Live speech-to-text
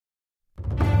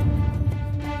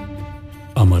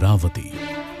Amaravati,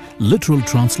 literal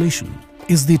translation,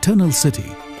 is the eternal city.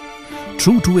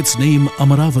 True to its name,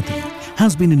 Amaravati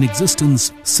has been in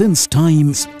existence since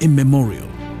times immemorial.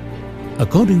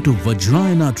 According to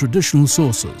Vajrayana traditional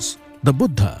sources, the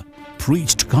Buddha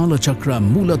preached Kala Chakra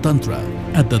Mula Tantra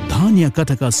at the Dhanya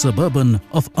Kataka suburban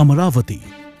of Amaravati,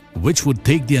 which would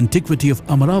take the antiquity of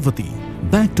Amaravati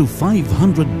back to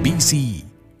 500 BCE,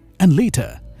 and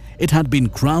later it had been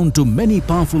crowned to many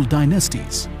powerful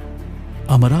dynasties.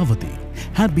 Amaravati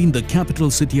had been the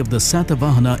capital city of the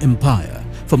Satavahana Empire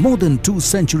for more than 2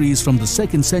 centuries, from the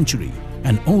 2nd century,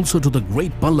 and also to the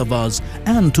great Pallavas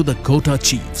and to the Kota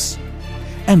chiefs,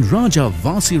 and Raja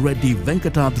Vasireddy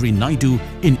Venkatadri Naidu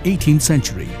in 18th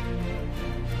century.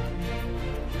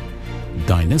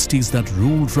 Dynasties that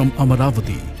ruled from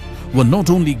Amaravati were not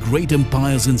only great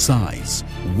empires in size,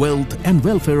 wealth and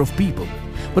welfare of people,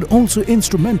 but also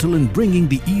instrumental in bringing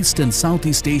the East and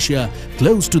Southeast Asia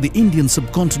close to the Indian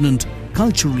subcontinent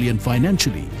culturally and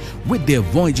financially with their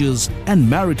voyages and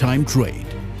maritime trade.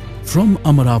 From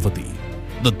Amaravati,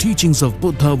 the teachings of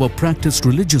Buddha were practiced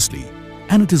religiously,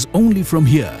 and it is only from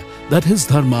here that his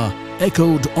dharma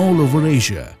echoed all over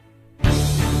Asia.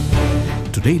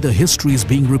 Today the history is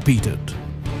being repeated.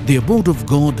 The abode of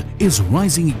God is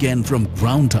rising again from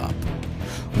ground up.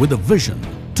 With a vision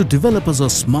to develop as a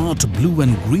smart blue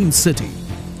and green city,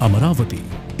 Amaravati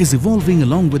is evolving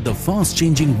along with the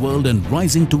fast-changing world and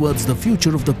rising towards the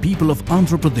future of the people of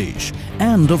Andhra Pradesh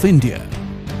and of India.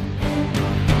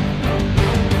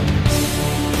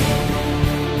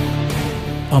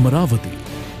 Amaravati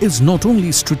is not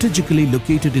only strategically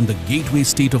located in the gateway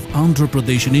state of Andhra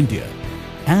Pradesh in India,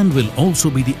 and will also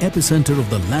be the epicenter of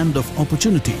the land of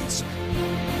opportunities.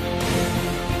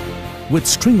 With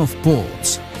string of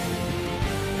ports,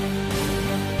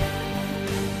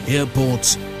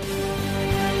 airports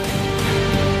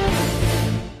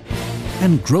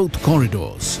and growth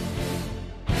corridors,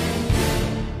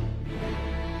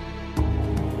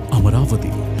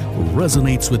 Amaravati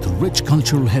resonates with rich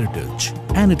cultural heritage,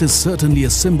 and it is certainly a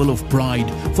symbol of pride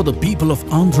for the people of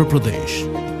Andhra Pradesh.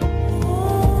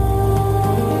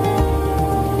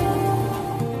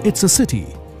 It's a city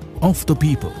of the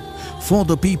people, for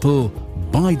the people,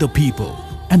 by the people,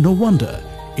 and no wonder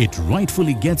it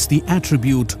rightfully gets the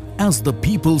attribute as the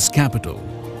people's capital.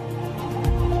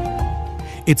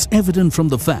 It's evident from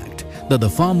the fact that the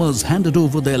farmers handed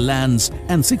over their lands,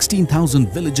 and 16,000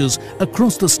 villages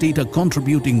across the state are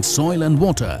contributing soil and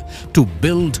water to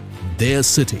build their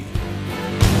city.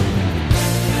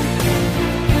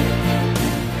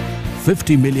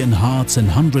 50 million hearts and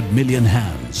 100 million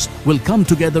hands will come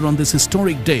together on this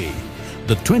historic day,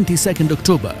 the 22nd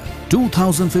October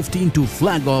 2015, to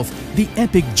flag off the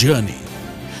epic journey,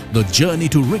 the journey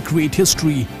to recreate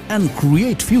history and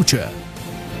create future.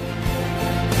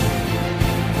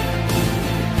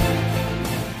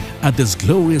 At this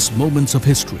glorious moments of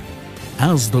history,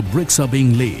 as the bricks are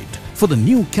being laid for the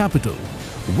new capital,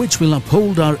 which will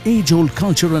uphold our age-old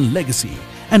culture and legacy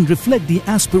and reflect the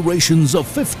aspirations of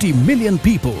 50 million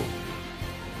people.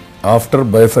 After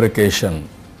bifurcation,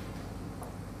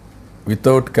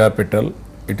 without capital,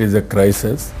 it is a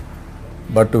crisis,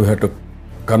 but we have to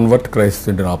convert crisis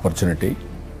into an opportunity.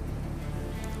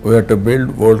 We have to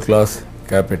build world-class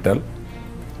capital.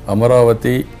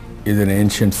 Amaravati is an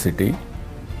ancient city.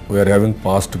 We are having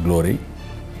past glory,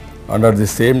 and at the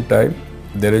same time,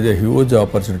 there is a huge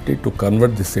opportunity to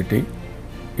convert the city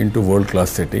into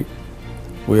world-class city.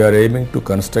 We are aiming to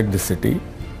construct the city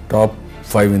top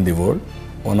 5 in the world,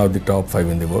 one of the top 5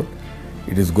 in the world.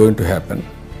 It is going to happen.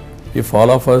 If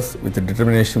all of us with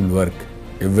determination will work,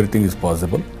 everything is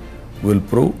possible. We will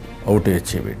prove how to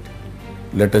achieve it.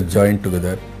 Let us join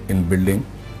together in building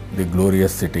the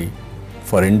glorious city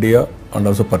for India and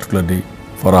also particularly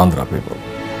for Andhra people.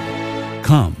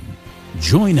 Come,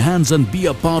 join hands and be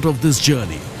a part of this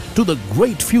journey to the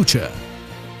great future.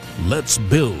 Let's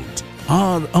build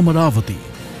our Amaravati.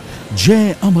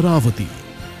 Jai Amaravati,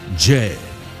 Jai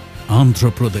Andhra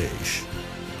Pradesh.